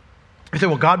 You say,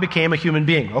 well, God became a human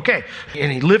being. Okay,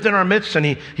 and he lived in our midst, and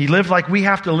he lived like we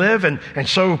have to live, and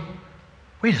so,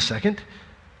 wait a second.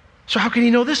 So how can he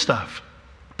know this stuff?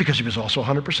 Because he was also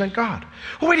 100% God.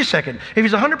 Well, wait a second. If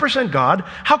he's 100% God,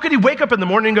 how could he wake up in the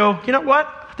morning and go, you know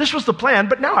what? This was the plan,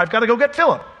 but now I've got to go get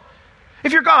Philip.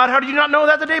 If you're God, how did you not know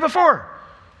that the day before?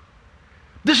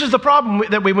 This is the problem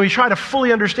that when we try to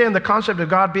fully understand the concept of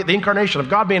God, the incarnation of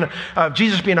God being,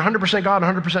 Jesus being 100% God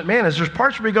and 100% man, is there's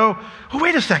parts where we go, oh,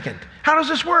 wait a second. How does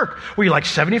this work? Were you like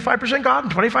 75% God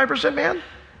and 25% man?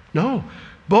 No,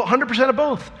 100% of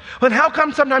both. Then how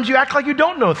come sometimes you act like you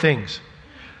don't know things?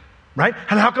 Right?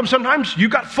 And how come sometimes you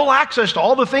got full access to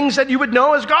all the things that you would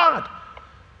know as God?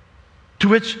 To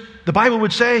which the Bible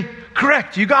would say,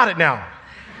 correct, you got it now.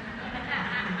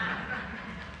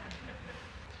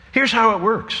 Here's how it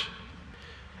works.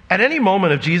 At any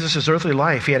moment of Jesus' earthly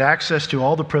life, he had access to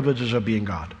all the privileges of being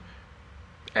God.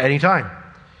 Anytime.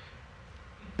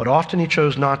 But often he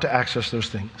chose not to access those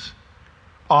things.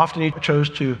 Often he chose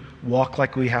to walk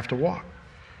like we have to walk.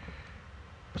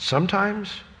 But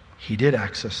sometimes he did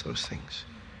access those things.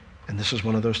 And this is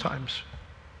one of those times.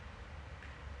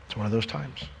 It's one of those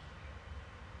times.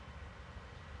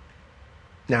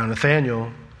 Now,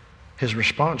 Nathanael, his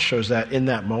response shows that in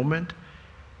that moment,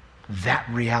 that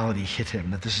reality hit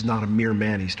him, that this is not a mere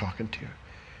man he's talking to,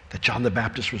 that John the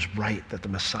Baptist was right, that the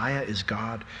Messiah is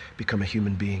God, become a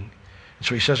human being. And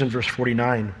so he says in verse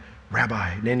 49,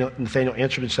 Rabbi, Nathanael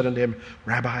answered and said unto him,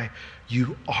 Rabbi,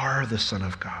 you are the Son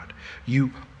of God.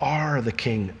 You are the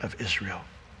King of Israel.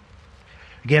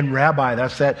 Again, Rabbi,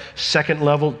 that's that second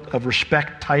level of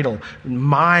respect title.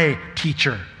 My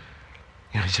teacher.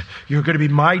 He said, you're going to be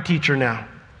my teacher now.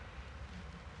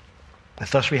 And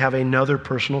thus we have another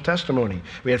personal testimony.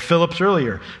 We had Philip's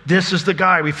earlier. This is the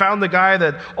guy. We found the guy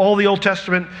that all the Old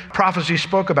Testament prophecies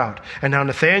spoke about. And now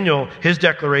Nathanael, his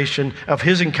declaration of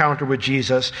his encounter with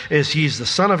Jesus is he's the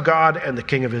Son of God and the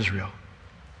King of Israel.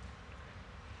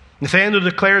 Nathanael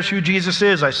declares who Jesus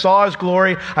is. I saw his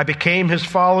glory. I became his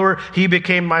follower. He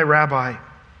became my rabbi.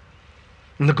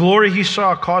 And the glory he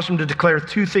saw caused him to declare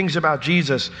two things about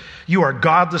Jesus. You are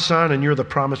God the Son and you're the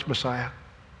promised Messiah.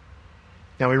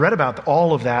 Now, we read about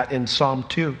all of that in Psalm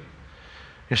 2.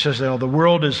 It says, the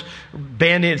world is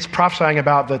banding, it's prophesying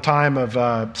about the time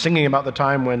of, singing about the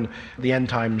time when, the end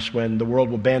times, when the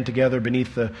world will band together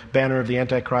beneath the banner of the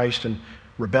Antichrist and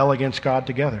rebel against God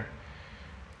together.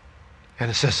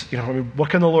 And it says, what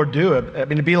can the Lord do?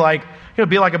 It'd be like,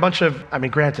 a bunch of,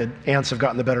 granted, ants have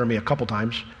gotten the better of me a couple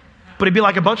times, but it'd be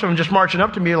like a bunch of them just marching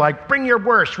up to me like, bring your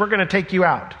worst, we're going to take you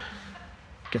out.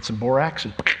 Get some borax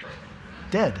and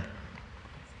dead.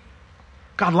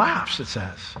 God laughs, it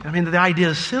says. The idea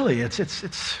is silly.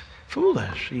 It's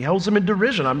foolish. He holds them in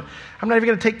derision. I'm not even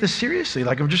going to take this seriously.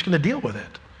 I'm just going to deal with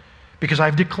it. Because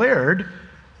I've declared,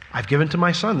 I've given to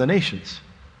my son the nations.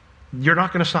 You're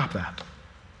not going to stop that.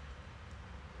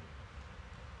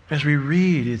 As we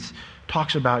read, it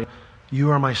talks about, you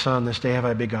are my son, this day have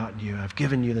I begotten you. I've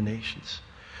given you the nations.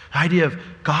 The idea of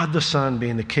God the Son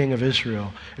being the King of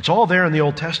Israel. It's all there in the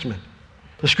Old Testament.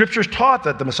 The Scriptures taught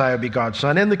that the Messiah would be God's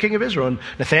Son and the King of Israel. And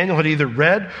Nathanael had either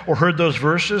read or heard those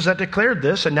verses that declared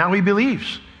this, and now he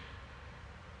believes.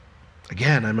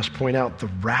 Again, I must point out the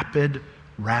rapid,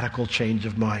 radical change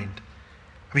of mind.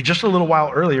 I mean, just a little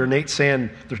while earlier, Nate's saying,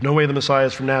 there's no way the Messiah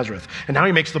is from Nazareth. And now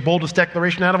he makes the boldest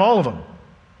declaration out of all of them.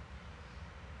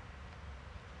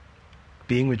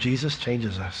 Being with Jesus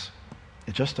changes us.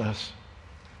 It just does.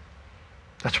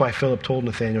 That's why Philip told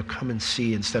Nathanael, come and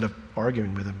see, instead of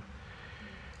arguing with him.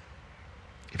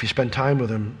 If you spend time with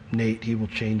him, Nate, he will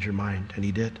change your mind. And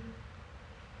he did.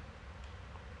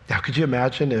 Now, could you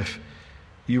imagine if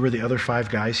you were the other 5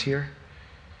 guys here?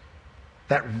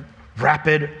 That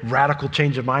rapid, radical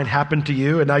change of mind happened to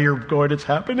you, and now you're going, it's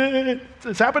happening.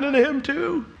 It's happening to him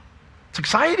too. It's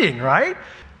exciting, right?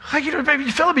 Like,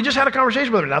 baby Philip, you just had a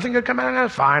conversation with him. Nothing could come out of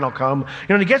that. Fine, I'll come.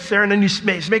 And he gets there, and then you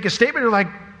make a statement, you're like,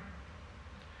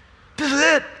 this is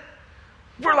it.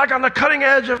 We're like on the cutting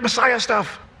edge of Messiah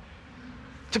stuff.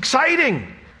 It's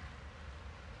exciting.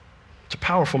 It's a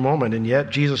powerful moment, and yet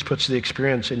Jesus puts the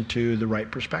experience into the right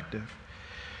perspective.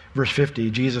 Verse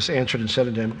 50, Jesus answered and said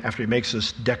unto him, after he makes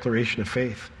this declaration of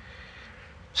faith,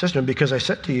 says to him, because I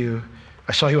said to you,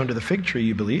 I saw you under the fig tree,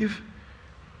 you believe?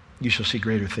 You shall see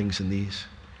greater things than these.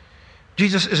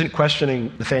 Jesus isn't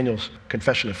questioning Nathanael's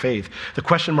confession of faith. The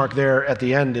question mark there at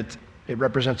the end, it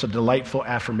represents a delightful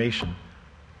affirmation.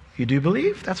 You do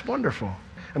believe? That's wonderful.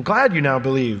 I'm glad you now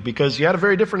believe, because you had a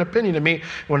very different opinion of me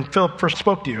when Philip first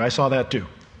spoke to you. I saw that too.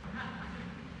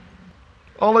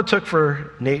 All it took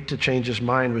for Nate to change his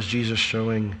mind was Jesus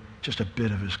showing just a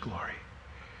bit of his glory.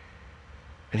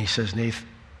 And he says, Nate,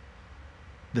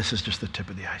 this is just the tip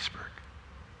of the iceberg.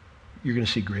 You're going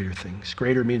to see greater things.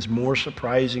 Greater means more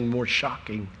surprising, more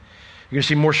shocking. You're going to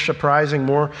see more surprising,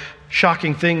 more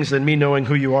shocking things than me knowing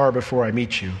who you are before I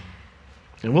meet you.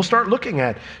 And we'll start looking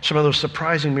at some of those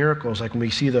surprising miracles, like when we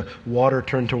see the water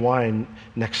turn to wine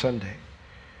next Sunday.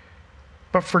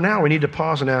 But for now, we need to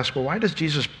pause and ask, well, why does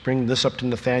Jesus bring this up to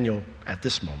Nathanael at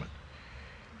this moment?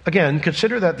 Again,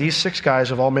 consider that these 6 guys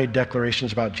have all made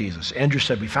declarations about Jesus. Andrew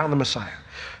said, we found the Messiah.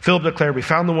 Philip declared, we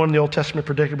found the one the Old Testament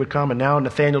predicted would come. And now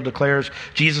Nathanael declares,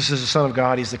 Jesus is the Son of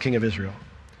God. He's the King of Israel.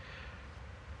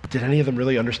 Did any of them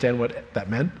really understand what that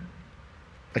meant?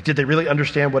 Like, did they really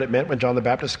understand what it meant when John the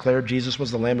Baptist declared Jesus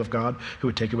was the Lamb of God who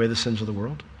would take away the sins of the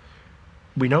world?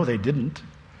 We know they didn't.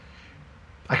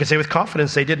 I can say with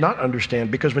confidence they did not understand,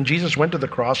 because when Jesus went to the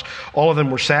cross, all of them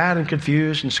were sad and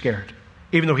confused and scared,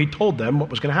 even though he told them what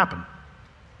was going to happen.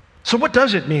 So what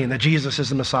does it mean that Jesus is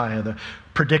the Messiah, the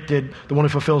predicted, the one who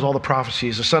fulfills all the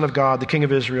prophecies, the Son of God, the King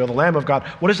of Israel, the Lamb of God?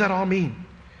 What does that all mean?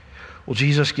 Well,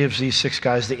 Jesus gives these 6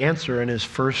 guys the answer in his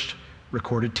first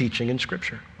recorded teaching in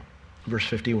Scripture. Verse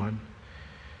 51.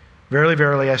 Verily,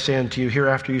 verily, I say unto you,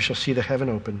 hereafter you shall see the heaven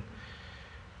open,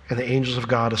 and the angels of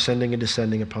God ascending and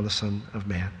descending upon the Son of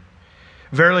Man.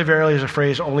 Verily, verily is a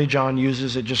phrase only John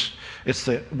uses. It's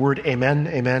the word amen,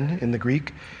 amen in the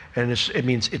Greek, and it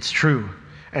means it's true,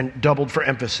 and doubled for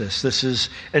emphasis. This is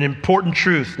an important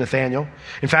truth, Nathanael.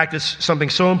 In fact, it's something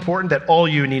so important that all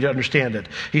you need to understand it.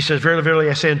 He says, verily, verily,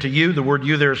 I say unto you. The word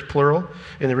you there is plural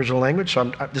in the original language,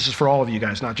 so this is for all of you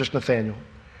guys, not just Nathanael.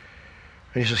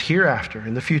 And he says, hereafter,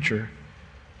 in the future,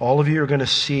 all of you are going to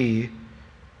see,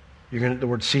 the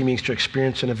word see means to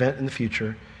experience an event in the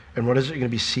future. And what is it? You're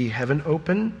going to see heaven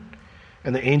open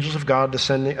and the angels of God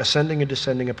ascending and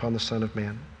descending upon the Son of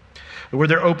Man. The word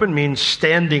there, open, means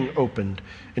standing opened.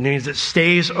 It means it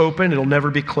stays open. It'll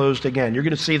never be closed again. You're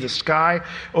going to see the sky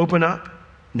open up,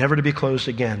 never to be closed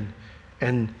again.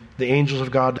 And the angels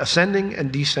of God ascending and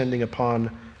descending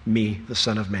upon me, the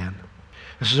Son of Man.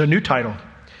 This is a new title.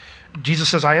 Jesus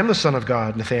says, I am the Son of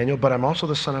God, Nathanael, but I'm also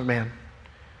the Son of Man.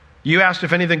 You asked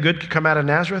if anything good could come out of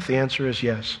Nazareth? The answer is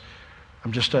yes.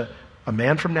 I'm just a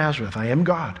man from Nazareth. I am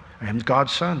God. I am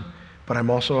God's Son, but I'm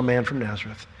also a man from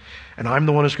Nazareth. And I'm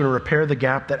the one who's going to repair the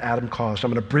gap that Adam caused.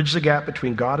 I'm going to bridge the gap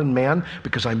between God and man,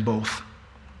 because I'm both.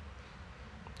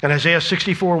 In Isaiah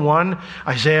 64:1,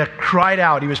 Isaiah cried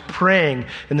out. He was praying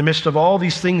in the midst of all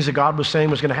these things that God was saying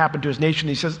was going to happen to his nation.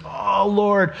 He says, oh,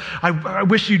 Lord, I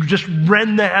wish you'd just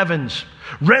rend the heavens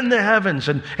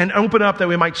and open up that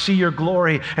we might see your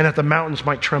glory and that the mountains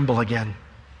might tremble again.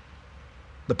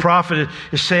 The prophet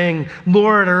is saying,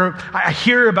 Lord, I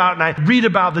hear about and I read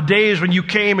about the days when you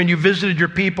came and you visited your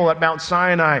people at Mount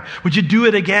Sinai. Would you do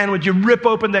it again? Would you rip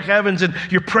open the heavens and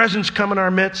your presence come in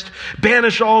our midst?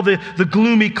 Banish all the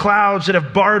gloomy clouds that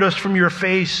have barred us from your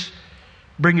face.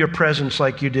 Bring your presence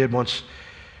like you did once.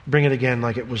 Bring it again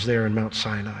like it was there in Mount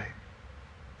Sinai.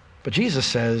 But Jesus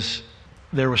says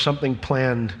there was something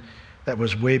planned that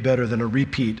was way better than a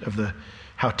repeat of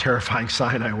how terrifying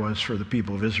Sinai was for the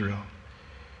people of Israel.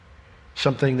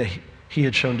 Something that he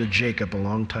had shown to Jacob a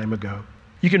long time ago.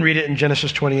 You can read it in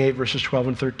Genesis 28, verses 12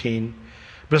 and 13.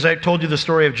 But as I told you the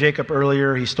story of Jacob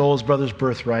earlier, he stole his brother's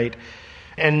birthright.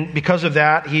 And because of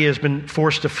that, he has been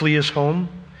forced to flee his home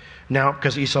now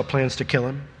because Esau plans to kill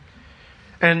him.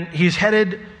 And he's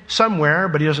headed somewhere,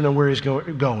 but he doesn't know where he's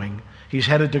going. He's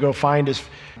headed to go find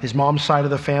his mom's side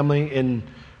of the family in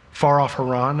far off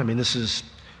Haran. I mean, this is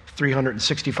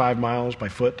 365 miles by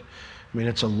foot. I mean,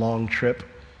 it's a long trip.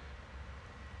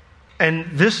 And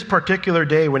this particular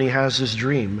day when he has this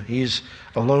dream, he's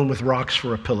alone with rocks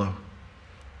for a pillow.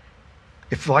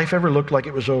 If life ever looked like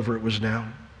it was over, it was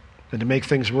now. And to make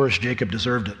things worse, Jacob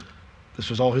deserved it. This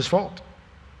was all his fault.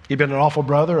 He'd been an awful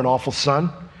brother, an awful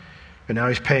son, and now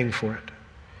he's paying for it.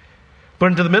 But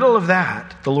into the middle of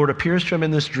that, the Lord appears to him in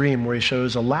this dream where he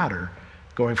shows a ladder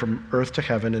going from earth to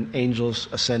heaven and angels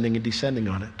ascending and descending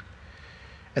on it.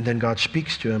 And then God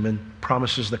speaks to him and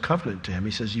promises the covenant to him.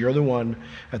 He says, you're the one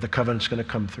that the covenant's going to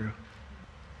come through.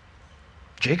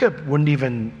 Jacob wouldn't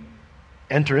even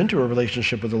enter into a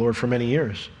relationship with the Lord for many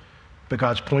years, but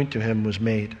God's point to him was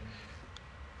made.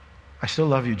 I still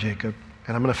love you, Jacob,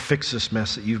 and I'm going to fix this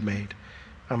mess that you've made.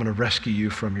 I'm going to rescue you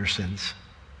from your sins.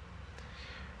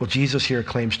 Well, Jesus here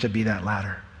claims to be that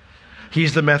ladder.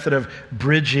 He's the method of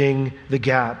bridging the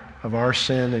gap of our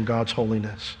sin and God's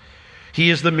holiness. He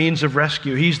is the means of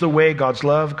rescue. He's the way God's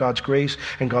love, God's grace,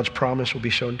 and God's promise will be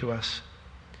shown to us.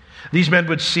 These men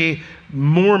would see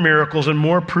more miracles and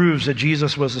more proofs that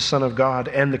Jesus was the Son of God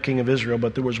and the King of Israel,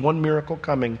 but there was one miracle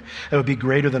coming that would be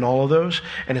greater than all of those,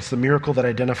 and it's the miracle that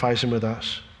identifies him with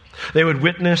us. They would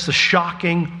witness the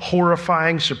shocking,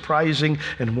 horrifying, surprising,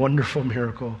 and wonderful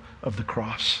miracle of the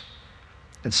cross.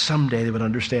 And someday they would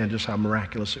understand just how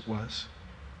miraculous it was.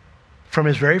 From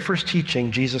his very first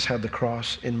teaching, Jesus had the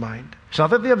cross in mind. It's not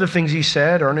that the other things he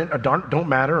said don't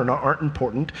matter or aren't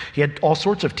important. He had all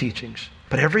sorts of teachings.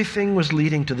 But everything was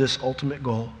leading to this ultimate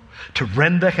goal, to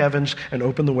rend the heavens and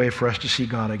open the way for us to see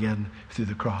God again through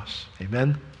the cross.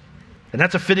 Amen? And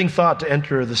that's a fitting thought to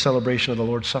enter the celebration of the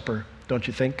Lord's Supper, don't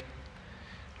you think?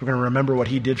 We're going to remember what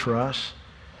he did for us,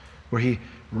 where he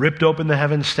ripped open the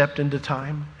heavens, stepped into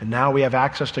time, and now we have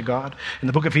access to God. In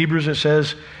the book of Hebrews it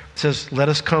says, let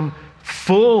us come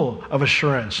full of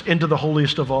assurance into the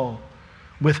holiest of all,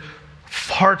 with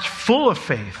hearts full of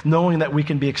faith, knowing that we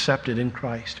can be accepted in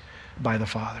Christ by the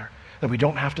Father, that we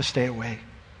don't have to stay away.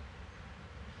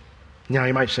 Now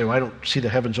you might say, well, I don't see the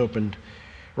heavens opened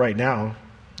right now.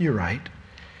 You're right.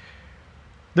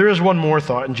 There is one more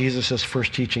thought in Jesus'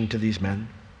 first teaching to these men.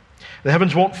 The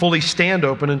heavens won't fully stand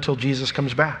open until Jesus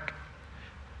comes back.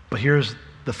 But here's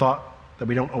the thought that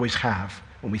we don't always have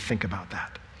when we think about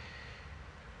that.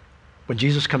 When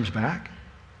Jesus comes back,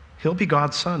 he'll be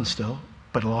God's Son still,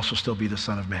 but he'll also still be the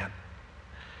Son of Man.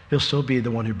 He'll still be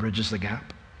the one who bridges the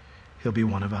gap. He'll be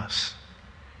one of us.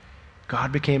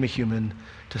 God became a human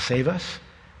to save us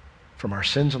from our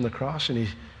sins on the cross, and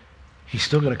he's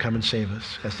still going to come and save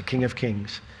us as the King of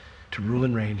Kings to rule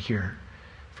and reign here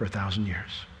for 1,000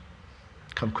 years.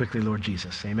 Come quickly, Lord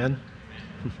Jesus. Amen?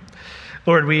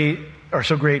 Lord, we are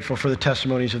so grateful for the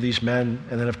testimonies of these men,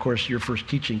 and then, of course, your first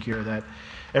teaching here that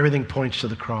everything points to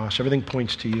the cross. Everything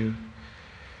points to you.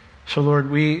 So, Lord,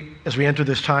 as we enter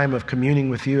this time of communing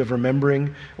with you, of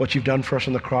remembering what you've done for us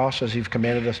on the cross as you've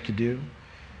commanded us to do,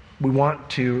 we want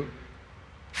to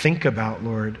think about,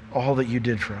 Lord, all that you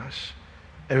did for us.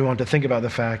 And we want to think about the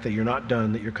fact that you're not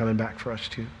done, that you're coming back for us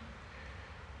too.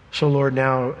 So, Lord,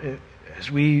 now,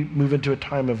 as we move into a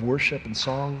time of worship and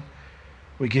song,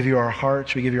 we give you our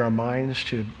hearts, we give you our minds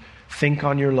to think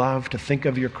on your love, to think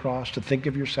of your cross, to think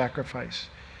of your sacrifice.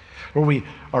 Lord, we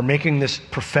are making this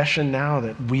profession now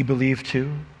that we believe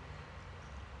too.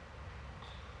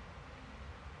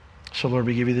 So, Lord,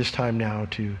 we give you this time now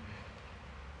to,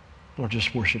 Lord,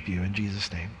 just worship you in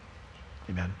Jesus' name.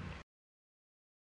 Amen.